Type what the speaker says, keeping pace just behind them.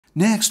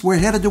Next, we're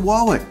headed to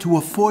Warwick to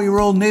a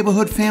 4-year-old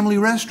neighborhood family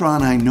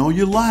restaurant I know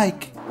you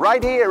like.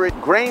 Right here at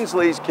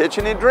Grainsley's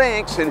Kitchen and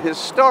Drinks in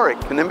historic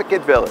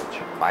Connecticut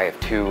Village. I have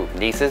two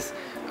nieces,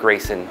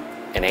 Grayson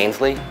and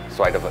Ainsley,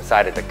 so I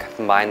decided to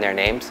combine their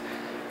names,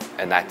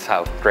 and that's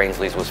how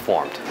Grainsley's was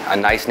formed. A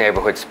nice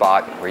neighborhood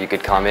spot where you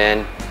could come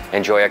in,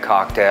 enjoy a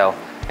cocktail,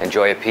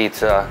 enjoy a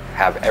pizza,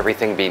 have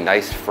everything be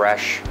nice,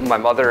 fresh. My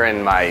mother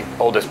and my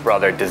oldest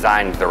brother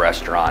designed the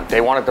restaurant.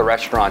 They wanted the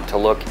restaurant to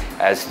look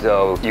as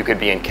though you could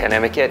be in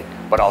Connecticut,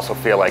 but also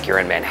feel like you're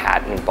in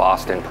Manhattan,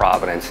 Boston,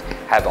 Providence,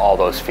 have all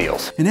those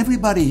feels. And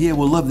everybody here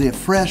will love their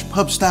fresh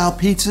pub-style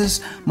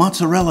pizzas,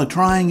 mozzarella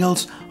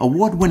triangles,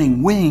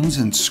 award-winning wings,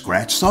 and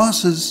scratch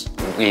sauces.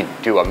 We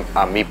do a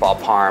meatball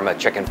parm, a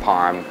chicken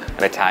parm,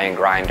 an Italian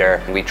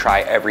grinder. We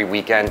try every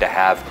weekend to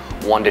have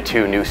 1 to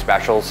 2 new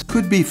specials.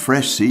 Could be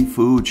fresh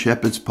seafood,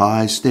 shepherd's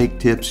pie, steak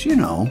tips, you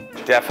know.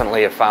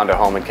 Definitely have found a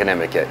home in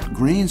Connecticut.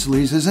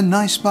 Grainsley's is a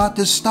nice spot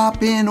to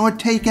stop in or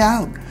take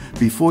out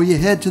before you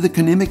head to the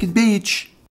Connecticut beach.